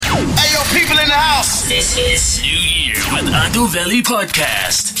This is New Year with Andovelli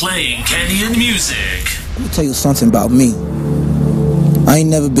Podcast, playing Kenyan music. Let me tell you something about me. I ain't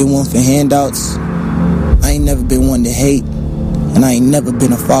never been one for handouts. I ain't never been one to hate. And I ain't never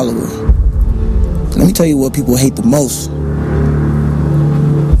been a follower. Let me tell you what people hate the most.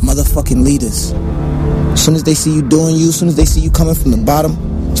 Motherfucking leaders. As soon as they see you doing you, as soon as they see you coming from the bottom,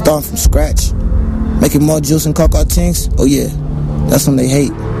 starting from scratch, making more juice and cocoa tinks, oh yeah, that's when they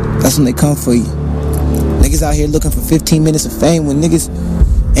hate. That's when they come for you. Niggas out here looking for 15 minutes of fame when niggas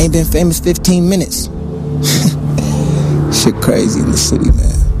ain't been famous 15 minutes. Shit crazy in the city,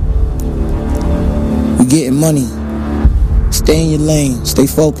 man. We getting money. Stay in your lane. Stay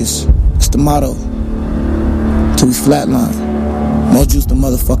focused. That's the motto. Till we flatline. More juice than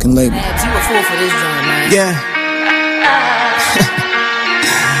motherfucking label. Abs, you a fool for this joint, man. Yeah.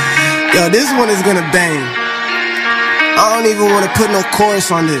 Yo, this one is gonna bang. I don't even want to put no chorus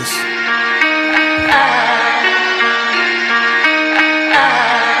on this.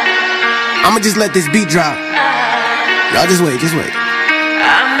 I'ma just let this beat drop. Y'all just wait. Alright,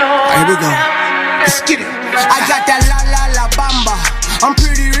 here we go. Let's get it. I got that la bamba. I'm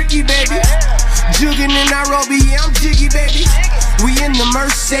pretty Ricky, baby. Jugging in Nairobi, yeah, I'm jiggy, baby. We in the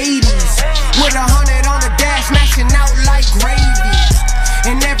Mercedes with 100 on the dash, smashing out like gravy.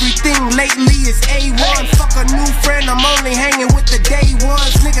 And everything lately is A1. Fuck a new friend, I'm only hanging with the day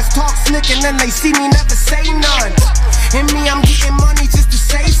ones. Niggas talk slick and then they see me never say none. And me, I'm getting money just to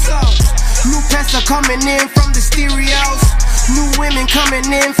say so. New pets are coming in from the stereos. New women coming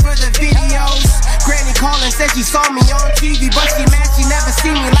in for the videos. Granny calling, said she saw me on TV, but she mad she never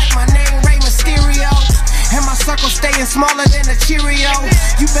seen me like my name Rey Mysterio. And my circle staying smaller than a Cheerio.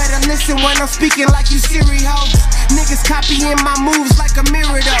 You better listen when I'm speaking like you Sirio. Niggas copying my moves like a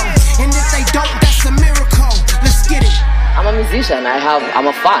mirror though. And if they don't, that's a miracle. Let's get it. I'm a musician. I'm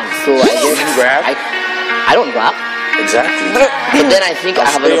a fan. So I guess you rap? I don't rap. Exactly. But then I think I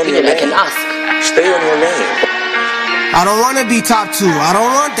have an opinion I can ask. Stay on your lane. I don't want to be top 2. I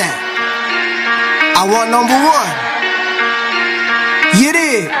don't want that. I want number 1. You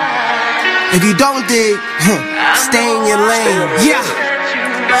dig? If you don't dig, stay in your lane. Yeah.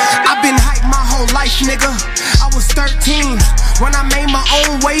 I've been hyped my whole life, nigga. I was 13 when I made my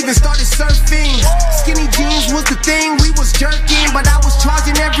own wave and started surfing. Skinny jeans was the thing, we was jerking, but I was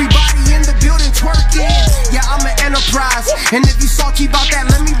charging everybody in the building twerking. Yeah, I'm an enterprise, and if you salty about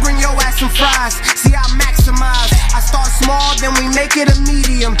that, let me bring your ass some fries. See, I maximize. I start small, then we make it a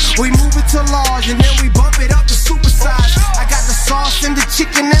medium. We move it to large, and then we bump it up to super size. I got the sauce and the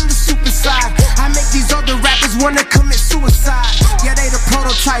chicken and the super side. I make these other rappers wanna commit suicide. Yeah, they the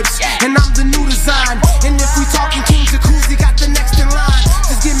prototypes, and I'm the new design. And if we talking King Jacuzzi, got the next in line.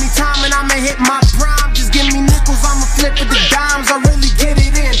 Just give me time and I'ma hit my prime. Just give me nickels, I'ma flip with the dimes. I really get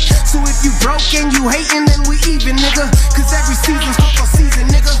it in. So if you broke and you hating, then we even, nigga. Cause every season's football season,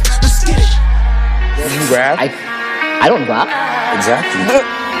 nigga. Let's get it. You rap? I don't rap. Exactly.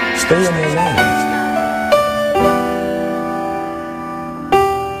 Stay on your lane.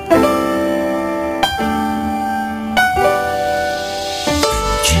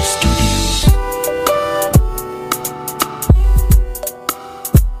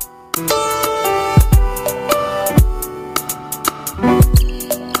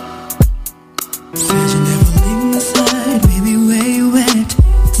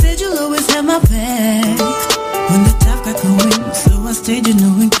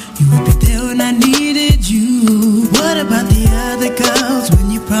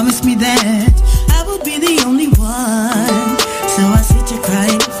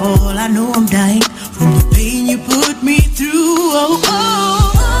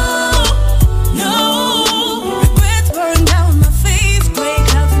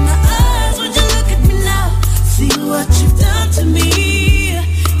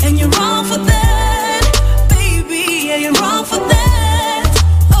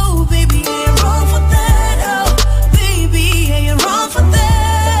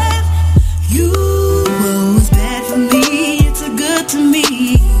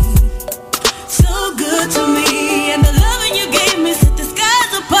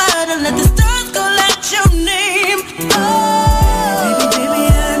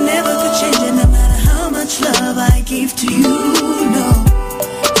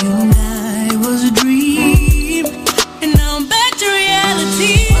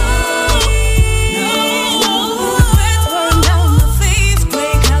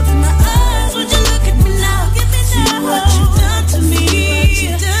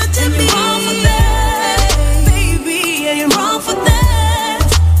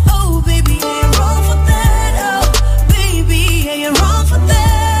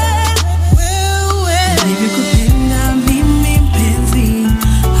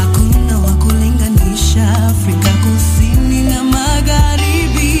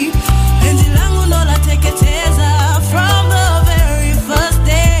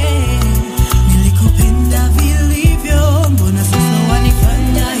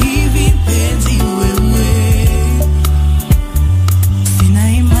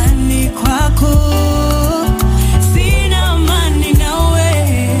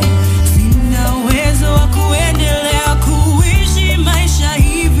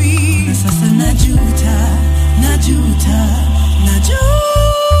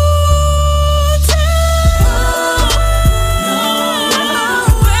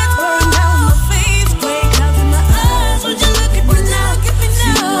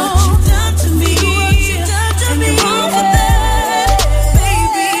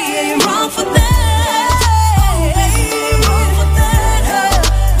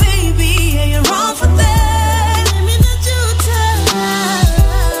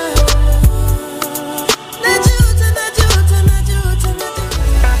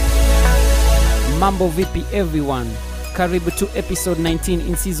 Mambo vipi everyone? Karibu to episode 19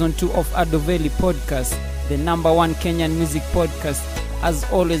 in season 2 of Adoveli Podcast, the number 1 Kenyan music podcast. As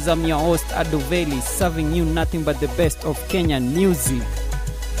always, I'm your host Adoveli, serving you nothing but the best of Kenyan music.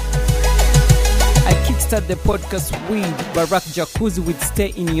 I kickstart the podcast with Barack Jacuzzi with Stay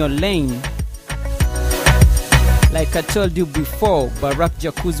in Your Lane. Like I told you before, Barack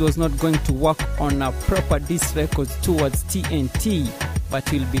Jacuzzi was not going to work on a proper diss records towards TNT, but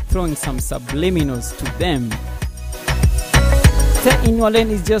he'll be throwing some subliminals to them. Stay in Your Lane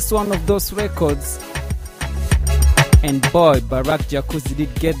is just one of those records, and boy, Barack Jacuzzi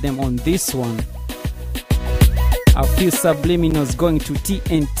did get them on this one. A few subliminals going to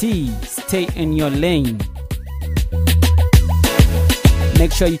TNT, Stay in Your Lane.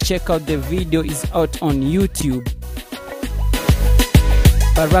 Make sure you check out the video, is out on YouTube.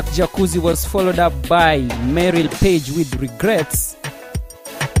 Barack Jacuzzi was followed up by Meryl Page with Regrets.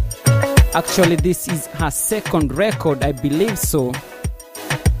 Actually, this is her second record, I believe so.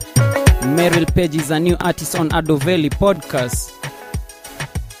 Meryl Page is a new artist on Adoveli Podcast.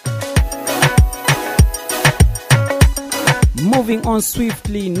 Moving on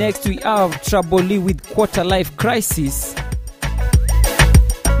swiftly, next we have Trouble Lee with Quarter Life Crisis.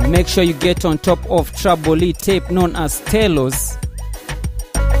 Make sure you get on top of Trouble Lee tape known as Telos.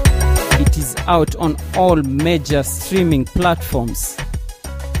 It is out on all major streaming platforms.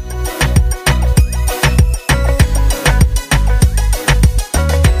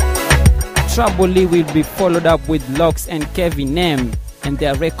 Trouble Lee will be followed up with Locks and Kevin M, and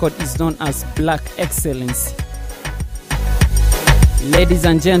their record is known as Black Excellence. Ladies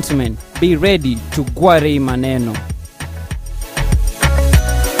and gentlemen, be ready to Gware Maneno.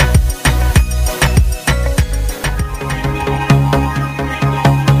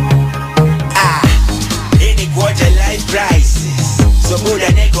 Any quarter life crisis, so good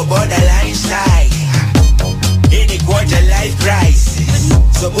and echo borderline side. Any quarter life crisis,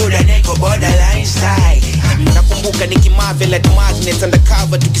 so good and echo borderline side. Nakumbuka nikimarvel at magnets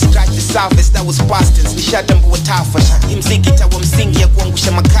undercover tukiscratch the surface, that was past tense. Nishatambua tafash imziki tawa msingi ya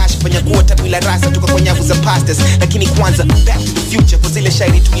kuangusha makashi, fanya kuota bila rasa tuka kwa nyavu za pastors. Lakini kwanza back to the future, kwa zile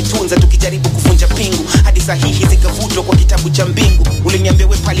shairi tulitunza tukijaribu kuvunja pingu, hadi sahihi zikavutwa kwa kitabu cha mbingu. Uliniambia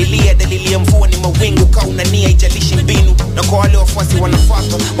we palilia, dalili ya mvua ni mawingu, kauna nia ijalishi mbinu. Na kwa wale wafuasi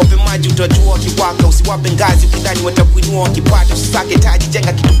wanafaka, wape maji utajua wakiwaka, usiwape ngazi ukidhani watakuinua wakipata, usisake taji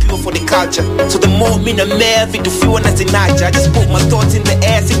jenga kitupiwa for the culture. So the more mina mea vitu fiwa na zinaja, I just put my thoughts in the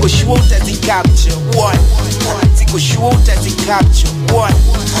air, siko sure utazi capture. What? Siko sure utazi capture. What?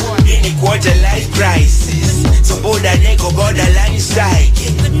 Any quarter life crisis, so border nego borderline side.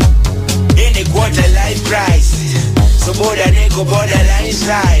 Any quarter life crisis, so border nego borderline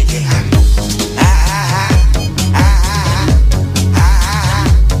side.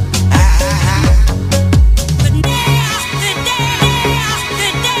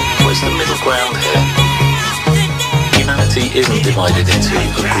 Where's the middle ground here? Humanity isn't divided into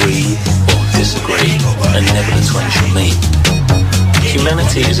agree or disagree, and never the twain shall meet.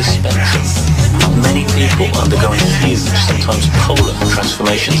 Humanity is a spectrum. Many people undergoing huge, sometimes polar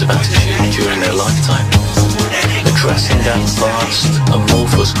transformations of attitude during their lifetime. Addressing that vast,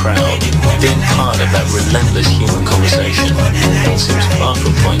 amorphous crowd, being part of that relentless human conversation, seems far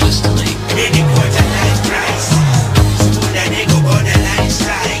from pointless to me.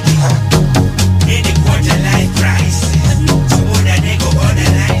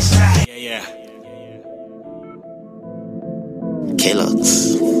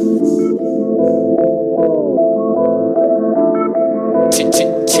 Kellogg's.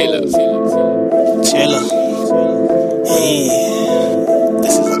 Chilla. Hey,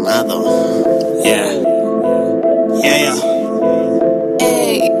 this is another one. Yeah.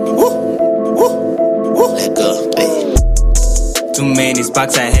 Hey. Woo. Let go. Hey. Too many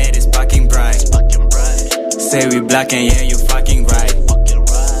sparks ahead, it's fucking bright. Say we black and yeah, you fucking right.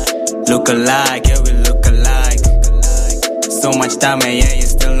 Look alike, yeah, we look alike. So much time and yeah, you're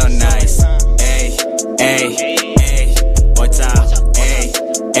still not nice. Hey, what's up? Hey,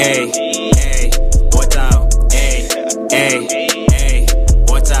 what's up? Hey,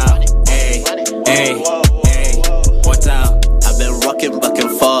 what's up? Hey, what's up? I've been rocking back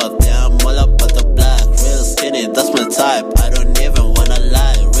and forth, yeah, I'm all up at the black. Real skinny, that's my type, I don't even wanna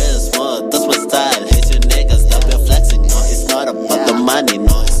lie. Real smooth, that's my style. Hate you niggas that been flexing, no, it's not about the money.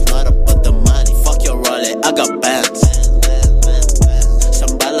 No, it's not about the money. Fuck your rollie, I got bands.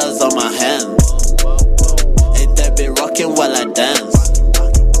 Shambala's on my hands. Hey, they be rocking while I dance.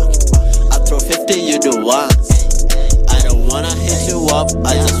 I throw 50, you do once. I don't wanna hit you up,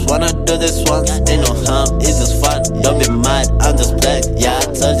 I just wanna do this once. Ain't no harm, it's just fun. Don't be mad, I'm just playing. Yeah, I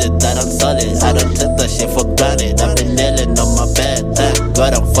told you that I'm solid. I don't take that shit for granted. I've been kneeling on my bed. Thank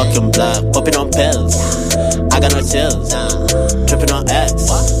God I'm fucking black. Popping on pills, I got no chills. Tripping on X,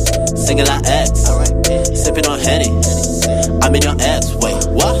 singing like X. Sipping on Henny, I'm in your ex. Wait,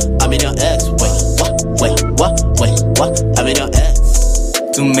 what? I'm in your ex. Wait, what? Wait, what? Wait, what? I'm in your ex.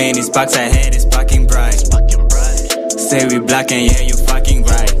 Too many sparks ahead, it's fucking bright. Say we black and yeah, you fucking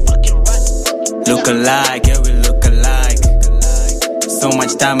right. Look alike, yeah, we look alike. So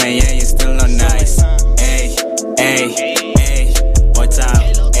much time and yeah, you still not nice. Hey, hey, hey, what's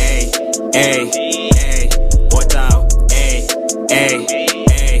up? Hey, hey, hey, what's up? Hey, hey,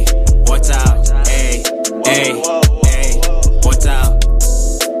 hey, what's up? Hey, hey, hey, what's up?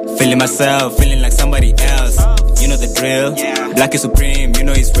 Feeling myself, feeling like somebody else. You know the drill. Black is supreme, you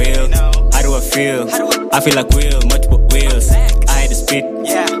know it's real. How do I feel? I feel like multiple wheels. I had to spit,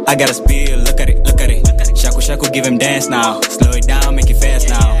 I gotta spill. Look at it, look at it. Shaku shaku, give him dance now. Slow it down, make it fast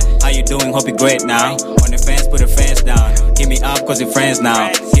now. How you doing? Hope you great now. On the fence, put the fence down. Hit me up cause we're friends now.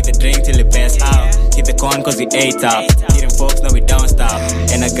 Hit the drink till it pass out. Hit the corn cause we ate up. Hit them folks, no we don't stop.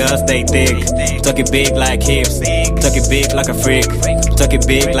 And the girls stay thick. Talk it big like hips. Talk it big like a freak. Talk it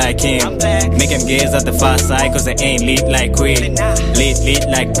big like him. Make him gaze at the far side cause they ain't lit like Queen. Lit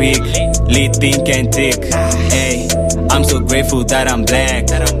like pig. Lit think and tick. Hey, I'm so grateful that I'm black.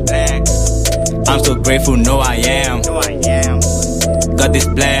 I'm so grateful, no I am. Got this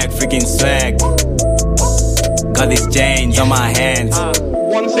black freaking swag. Got these chains on my hands.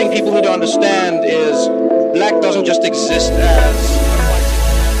 One thing people need to understand is black doesn't just exist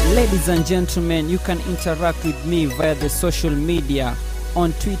as... Ladies and gentlemen, you can interact with me via the social media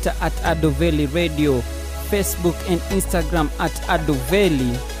on Twitter at Adoveli Radio, Facebook and Instagram at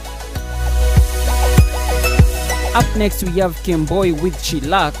Adoveli. Up next we have Kemboy with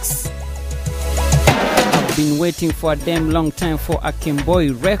Chillax. I've been waiting for a damn long time for a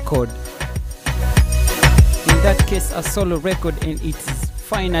Kemboy record. In that case a solo record, and it is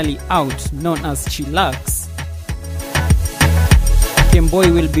finally out, known as Chillax.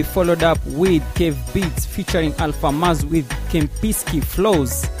 Kemboy will be followed up with Cave Beats featuring Alpha Maz with Kempisky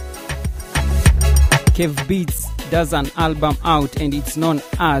Flows. Cave Beats does an album out and it's known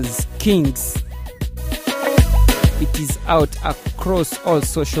as Kings. It is out across all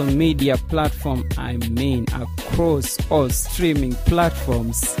social media platforms, across all streaming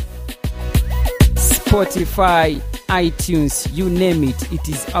platforms. Spotify, iTunes, you name it, it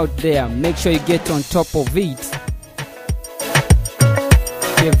is out there. Make sure you get on top of it.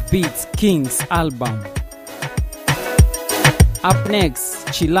 Cave Beats Kings album. Up next,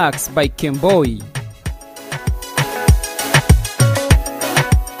 Chillax by Kemboy.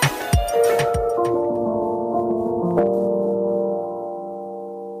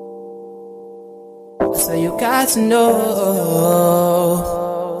 So you got to know,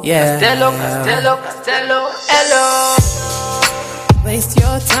 yeah. Castello, hello. Waste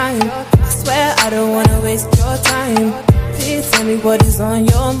your time. I swear I don't wanna waste your time. Please tell me what is on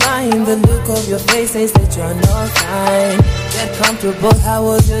your mind. The look of your face says that you're not fine. Get comfortable, how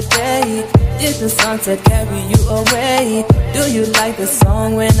was your day? Did the sunset carry you away? Do you like the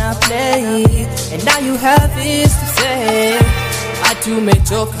song when I play? And now you have this to say. I too may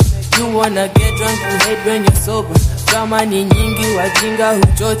choke. You wanna get drunk, you hate when you're sober. Drama ni nyingi, wajinga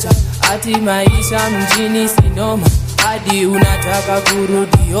huchocha. Ati maisha mjini sinoma. Hadi unataka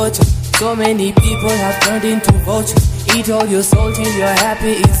kurudi ocha. So many people have turned into vultures. Eat all your soul till you're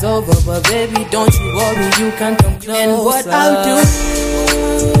happy it's over. But baby, don't you worry, you can come closer. And what I'll do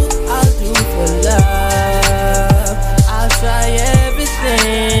for love. I'll try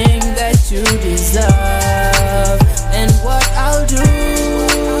everything that you deserve. And what I'll do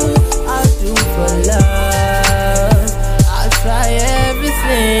for love, I'll try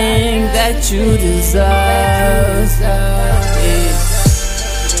everything that you deserve.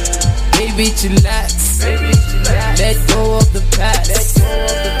 Baby, chillax. Let go of the past.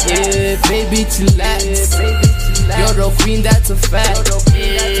 Yeah, baby, chillax. You're a queen, that's a fact.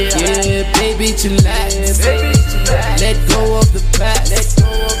 Yeah, baby, chillax. Let go of the past.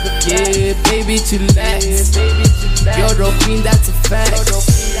 Yeah, baby, chillax. You're a queen, that's a fact.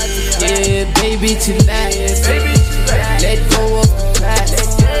 Yeah, baby, chillax. Let go of the past.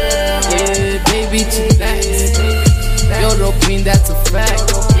 Yeah, baby, chillax. You're a queen, that's a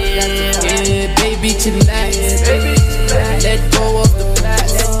fact. Yeah, baby, chillax. Let go of the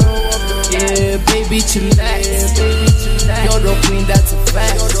past. Yeah, baby, chillax. You're a queen, that's a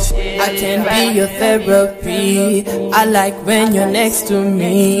fact. I can be your therapy. I like when you're next to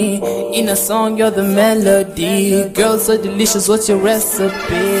me. In a song, you're the melody. Girl, so delicious, what's your recipe?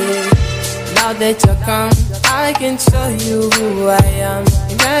 Now that you're come, I can show you who I am.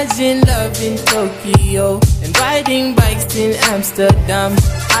 Imagine love in Tokyo and riding bikes in Amsterdam.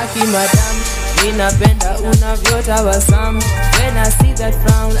 Aki madam, ninapenda unavyotabasamu. When I see that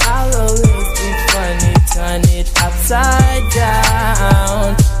frown, I'll always be funny. Turn it upside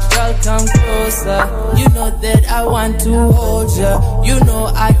down. Girl, come closer. You know that I want to hold ya. You know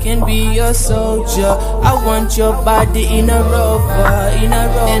I can be your soldier. I want your body in a rover, in a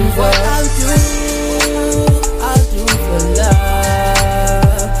rover. And what I'll do for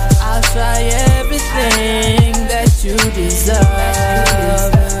love. I'll try everything that you deserve.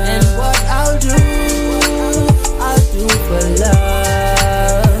 And what I'll do for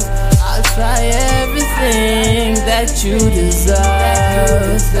love. I'll try everything that you deserve.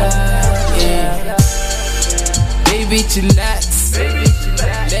 Yeah. Baby, chillax.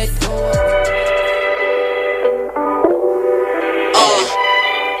 Let go.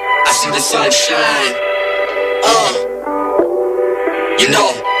 I see the sunshine. You know,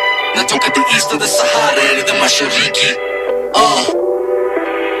 natoka the east of the Sahara to the Mashariki.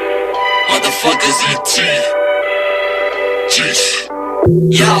 Motherfuckers ET. Jeez.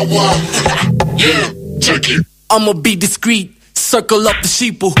 Yawa. Yeah, check it. I'ma be discreet. Circle up the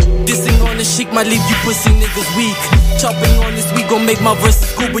sheeple. Dissing on the chic might leave you pussy niggas weak. Chopping on this, we gon' make my verses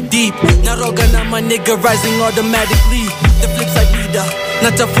scuba deep. Naroga na my nigga rising automatically. The flip side leader,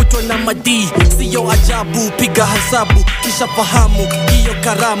 natafutwa na madi. Siyo ajabu, piga hasabu. Kisha fahamu, hiyo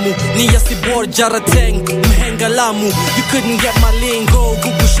karamu. Ni yasibor jarateng, mhenga lamu. You couldn't get my lingo.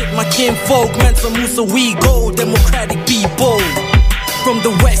 Google shit my kinfolk. Mansa Musa we go, democratic people. From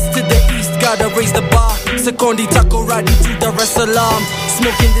the west to the east, gotta raise the bar. Secondi taco riding to Dar es Salaam.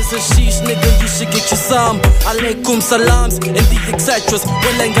 Smoking this hashish, nigga, you should get your some. Alaikum salams and the etceteras.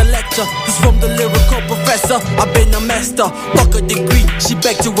 Welenga lecture, this from the lyrical professor. I've been a master, fuck a degree. She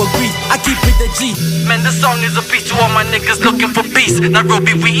beg to agree, I keep it a G. Man, the song is a beat to all my niggas looking for peace.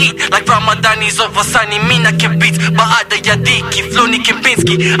 Nairobi we eat like Ramadani's over Sunny Mina can beat. Baada Yadiki, Floni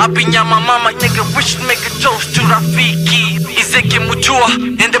Kempinski. Abinyama mama, nigga, we should make a toast to Rafiki. Izeke Mutua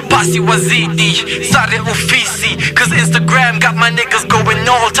and the bossy Wazidi. Sare Ufisi, cause Instagram got my niggas going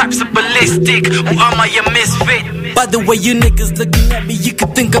all types of ballistic. Or am I a misfit? By the way you niggas looking at me, you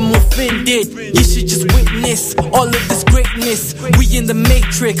could think I'm offended. You should just witness all of this greatness. We in the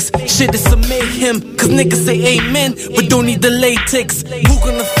matrix, shit is a mayhem. Cause niggas say amen, but don't need the latex. Who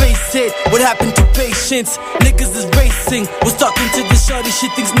gonna face it? What happened to patience? Niggas is racing. Was talking to the shorty, she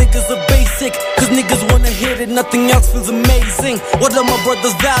thinks niggas are basic. Cause niggas wanna hit it, nothing else feels amazing. What are my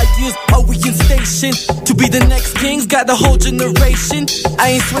brothers' values? Are we in station? To be the next kings, got the whole generation.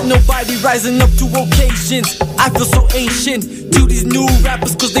 I ain't sweat nobody rising up to occasions. I feel so ancient to these new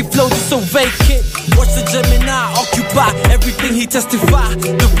rappers cause they flow so vacant. Watch the Gemini occupy everything he testify.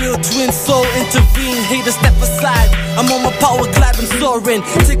 The real twin soul intervene, haters step aside. I'm on my power glide, I'm soaring.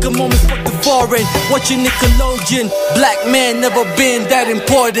 Take a moment, fuck the foreign. Watching Nickelodeon, black man never been that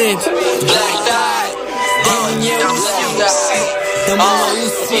important. Black die, the mama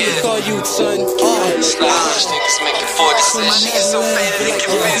used to call you son. Slash niggas making 46. Niggas so faded and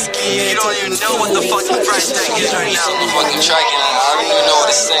Kempinski. You don't even know what the fucking price tag is right now. I'm fucking tracking it. I don't even know what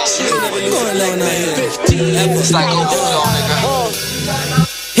it's saying. It's like overflow, nigga.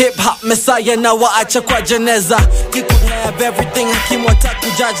 Hip hop messiah na waacha kwa jeneza. You could have everything, hakim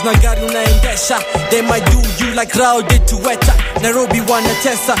wataku judge na gari unaendesha. They might do you like Rao did to Weta. Nairobi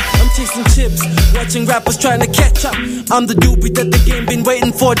wanatesa. I'm chasing chips, watching rappers trying to catch up. I'm the doobie that the game been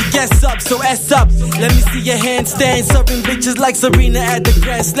waiting for to guess up. So S up, let me see your handstand. Serving bitches like Serena at the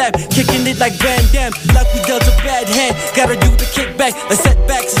Grand Slam. Kicking it like Van Damme, like we dealt a bad hand. Gotta do the kickback, the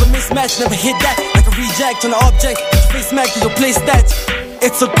setbacks is a mismatch. Never hit that, like a reject on an object. Face smack to your play stats.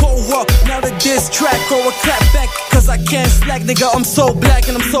 It's a cold war, not a diss track or a clap back. Cause I can't slack, nigga, I'm so black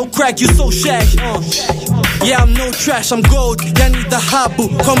and I'm so crack, you so shag. Yeah, I'm no trash, I'm gold, y'all need the habu.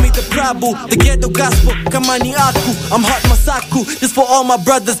 Call me the Prabhu, the ghetto gospel, Kamani Aku. I'm hot Masaku, this for all my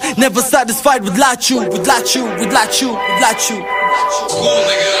brothers. Never satisfied with Lachu, with Lachu, with Lachu, with Lachu.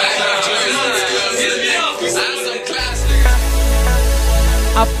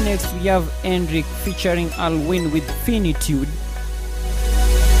 Up next we have Hendrik featuring Alwyn with Finitude.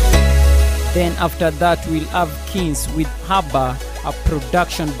 Then after that we'll have Kings with Haba, a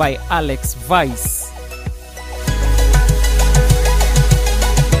production by Alex Vice.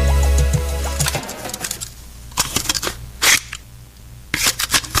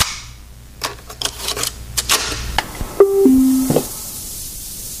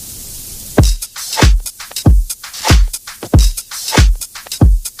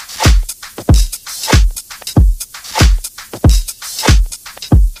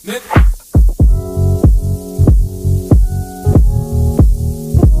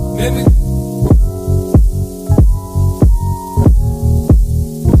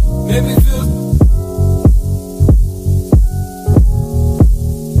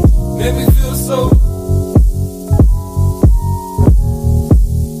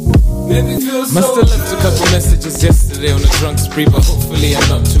 Must have left a couple messages yesterday on a drunk spree, but hopefully I'm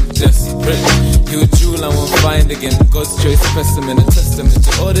not too desperate. You a jewel I won't find again, God's choice specimen, a testament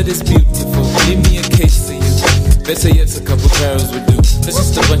to all that is beautiful. Give me a case of you, better yet a couple barrels would do. There's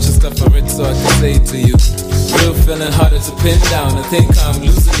just a bunch of stuff I read so I can say it to you. Real feeling harder to pin down, I think I'm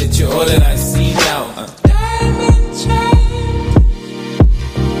losing it, you're all that I see now. Diamond chain,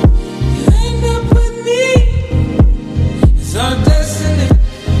 you end up with me, it's our destiny.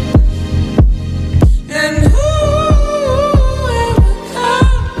 And whoever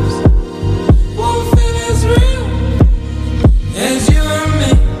comes won't feel as real as you and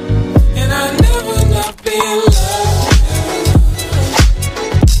me. And I never not be in love.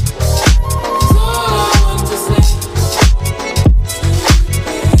 That's all I want to say.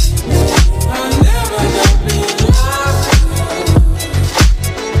 I never not be in love.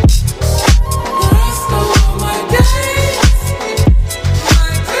 The rest of all my days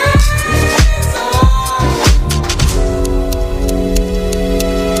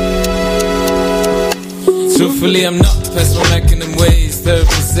Truthfully, I'm not past when lacking them ways.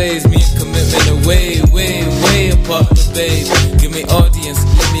 Therapy says me and commitment are way, way, way apart, but babe, give me audience,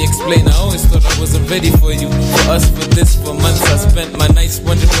 let me explain. I always thought I wasn't ready for you, for us, for this, for months. I spent my nights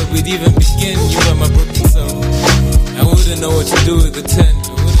wondering where we'd even begin. You were my broken soul. I wouldn't know what to do with the 10. I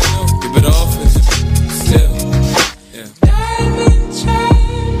wouldn't know. You better off with it. Still, yeah. Diamond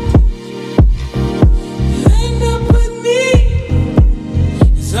chain, you end up with me,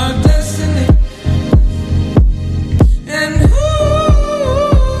 it's our destiny. And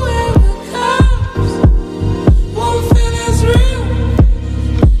whoever comes won't feel as real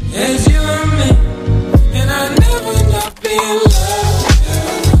as you and me. And I never not be in love.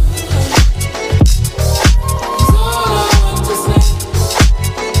 That's all I want to say.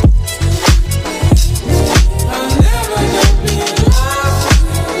 I'll never not be in love.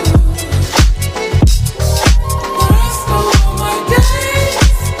 The rest of all my days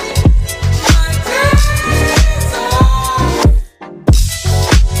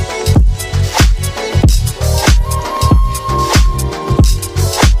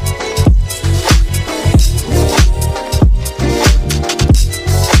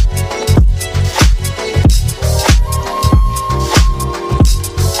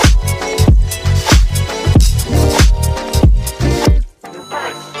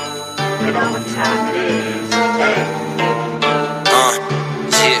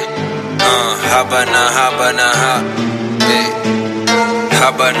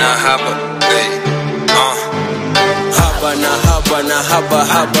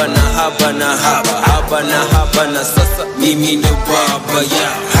Habana sasa mimi ndo baba ya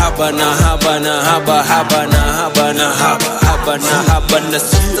habana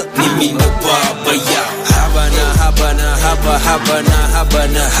sasa mimi ndo baba ya habana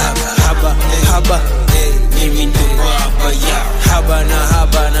mimi ndo baba ya habana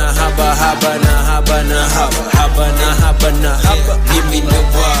mimi ndo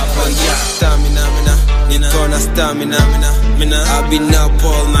baba ya stamina Nina stamina I've been up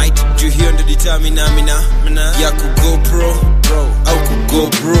all night you hear the determina ya ku go pro au ku go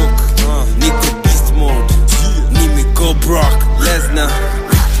broke niko beast mode nime go Brock Lesnar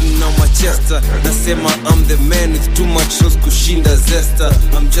na Manchester nasema I'm the man with too much shows kushinda zesta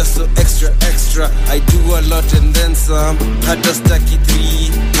I'm just so extra I do a lot and then some hata staki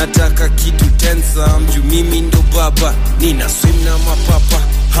 3 nataka kitu 10 some juu mimi ndo baba nina swim na mapapa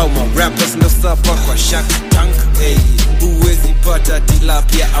how my rappers no sapa kwa Shark Tank hey uwezi pata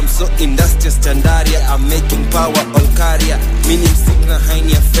tilapia I'm so industrious standaria I'm making power on carrier meaning sick na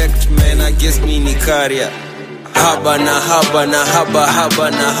haini effect man I guess mini carrier habana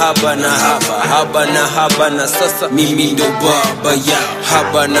sasa mimi ndo baba ya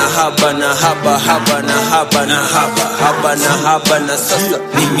habana sasa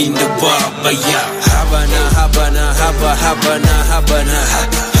mimi ndo baba ya habana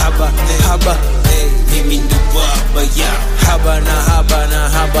mimi ndo baba ya habana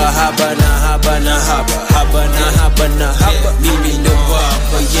mimi ndo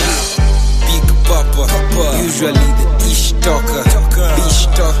baba ya Big Papa, usually the ish talker, bish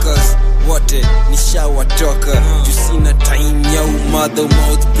talkers, wote nishawatoka jusina time ya mother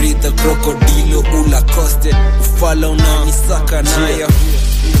mouth breather crocodilo ula coste ufala unanisaka nayo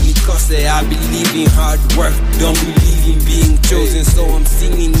nikose I believe in hard work don't believe believe in being chosen, so I'm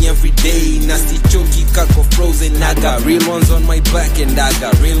singing every day. Nasi choki kako frozen. I got real ones on my back and I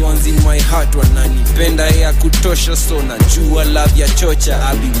got real ones in my heart. Wananipenda ya kutosha, so najua love ya chocha.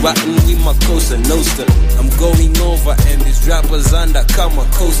 I be rocking with my Costa Nostra. I'm going over and these rappers under kama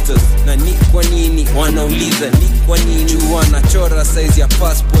coasters. Na ni kwa nini wanauliza ni kwa nini wanachora size ya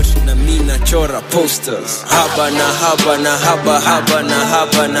passport na mimi nachora posters. Haba na haba na haba, haba na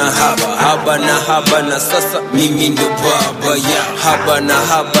haba na haba, haba na haba na sasa mimi ndo baba ya. Haba na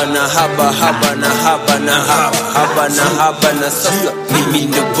haba na haba, haba na haba na haba, haba na haba na sasa mimi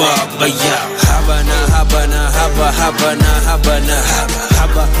ndo baba ya. Haba na haba na haba, haba na haba na haba,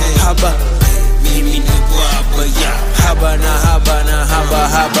 haba haba mimi ndo baba ya. Haba na haba na haba,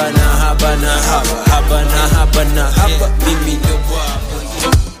 haba na haba na haba, haba na haba na haba mimi ndo baba.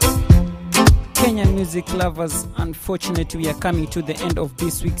 Kenyan music lovers, unfortunately we are coming to the end of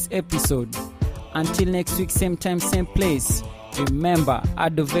this week's episode. Until next week, same time, same place. Remember,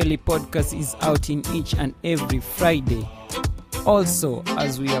 Adoveli podcast is out in each and every Friday. Also,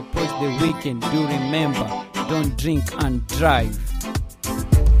 as we approach the weekend, do remember, don't drink and drive.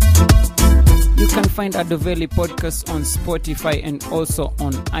 You can find Adoveli podcast on Spotify and also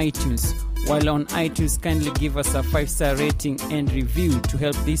on iTunes. While on iTunes, kindly give us a 5-star rating and review to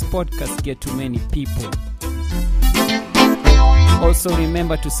help this podcast get to many people. Also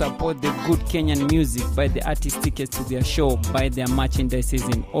remember to support the good Kenyan music, buy the artist tickets to their show, buy their merchandises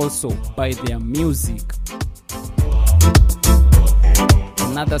and also buy their music.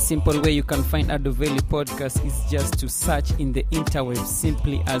 Another simple way you can find Adoveli podcast is just to search in the interwebs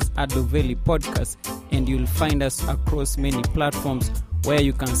simply as Adoveli podcast, and you'll find us across many platforms where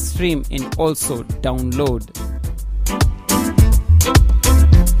you can stream and also download.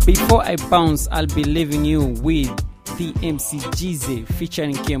 Before I bounce, I'll be leaving you with the MC Gize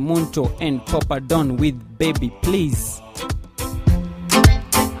featuring Kemunto and Papa Don with Baby Please.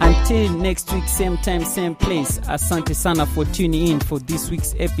 Until next week, same time, same place. Asante sana for tuning in for this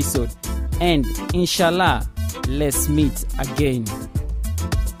week's episode. And inshallah, let's meet again.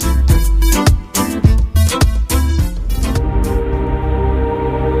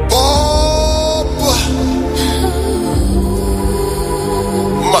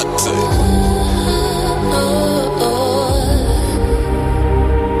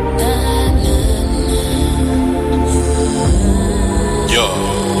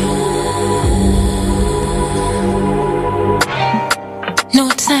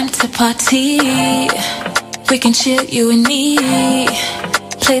 Party, we can chill, you and me.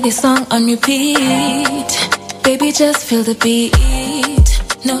 Play this song on repeat. Baby, just feel the beat.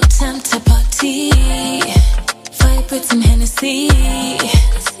 No time to party. Vibe with some Hennessy.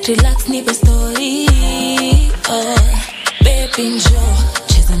 Relax, nipe story. Baby, njoo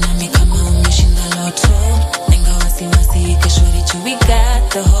cheza nami kama umeshinda loto. Nenga wasiwasi kesho richu. We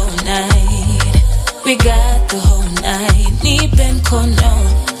got the whole night. We got the whole night. Nipe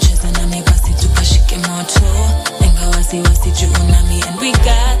mkono. And we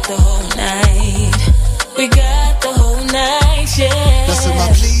got the whole night. We got the whole night, yeah. Nasema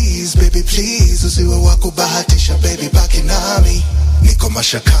please, baby please, usiwe wako bahatisha, baby baki nami. Niko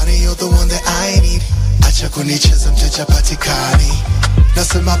mashakani, you're the one that I need. Acha kunicheza mteja patikani.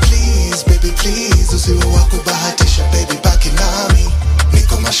 Nasema please, baby please, usiwe wako bahatisha, baby baki nami.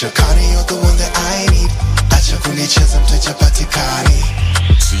 Niko mashakani, you're the one that I need. Acha kunicheza mteja patikani.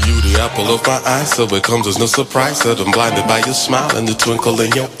 See you the apple of my eye, so it comes as no surprise that I'm blinded by your smile and the twinkle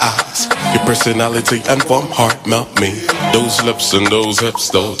in your eyes. Your personality and warm heart melt me. Those lips and those hips,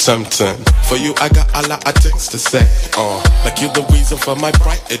 though tempting. For you, I got a lot of things to say. Like you're the reason for my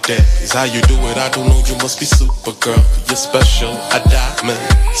brighter days. How you do it, I don't know, you must be super girl. You're special, a diamond.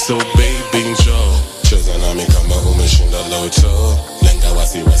 So baby, Joe, cheza nami kama umeshinda loto. Lenga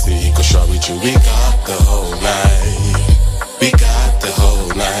wasi iko shwari chu. We got the whole night. We got the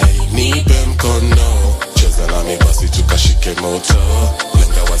whole night. Nipe mkono. Cheza nami basi tukashike moto.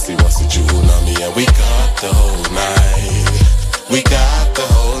 Lenga wasi juu nami. And we got the whole night. We got the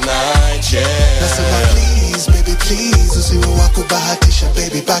whole night, yeah. Nasema please, baby please, usiwe wako bahatisha,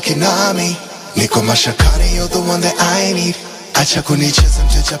 baby baki nami. Niko mashakani, you're the one that I need. Acha kunicheza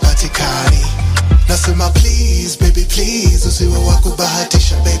mteja patikani. Nasema please, baby please, usiwe wako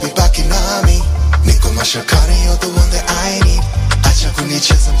bahatisha, baby baki nami. Niko mashakani, you're the one that I need. Acha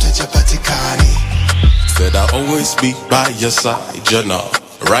kunicheza mteja patikani. Said I'll always be by your side, you know.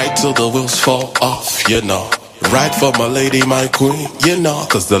 Right till the wheels fall off, you know. Right for my lady, my queen, you know.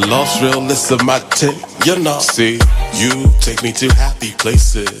 Cause the love's real, listen my thing, you know. See, you take me to happy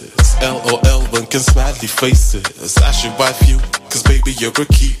places. LOL, one can smiley faces. I should wife you Cause baby, you're a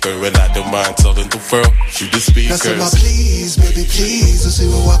keeper, and I don't mind telling the world through the speakers. Nasema please, baby, please,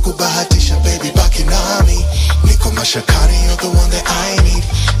 usiwe wako bahatisha, baby, baki nami. Niko mashakani, you're the one that I need.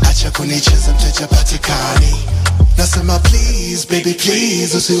 Acha kunicheza mteja patikani. Nasema please, baby,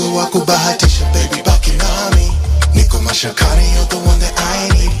 please, usiwe wako bahatisha, baby, baki nami. Niko mashakani, you're the one that I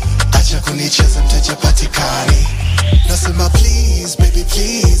need. Acha kunicheza mteja patikani. Nasema please, baby,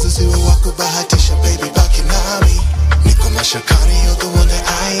 please, usiwe wako bahatisha, baby, baki nami. Niko mashakani, you're the one that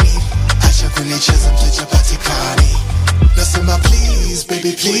I need. Acha kunicheza mteja patikani. Nasema please,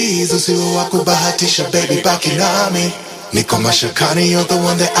 baby, please, usiwe wako bahatisha, baby, baki nami. Niko mashakani, you're the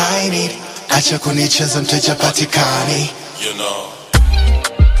one that I need. Acha kunicheza mteja patikani. You know.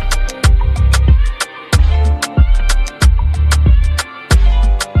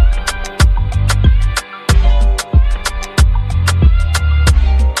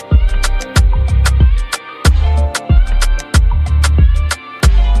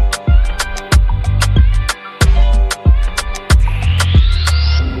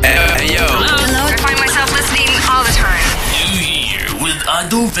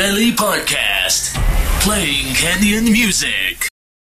 Ado Valley Podcast, playing Kenyan music.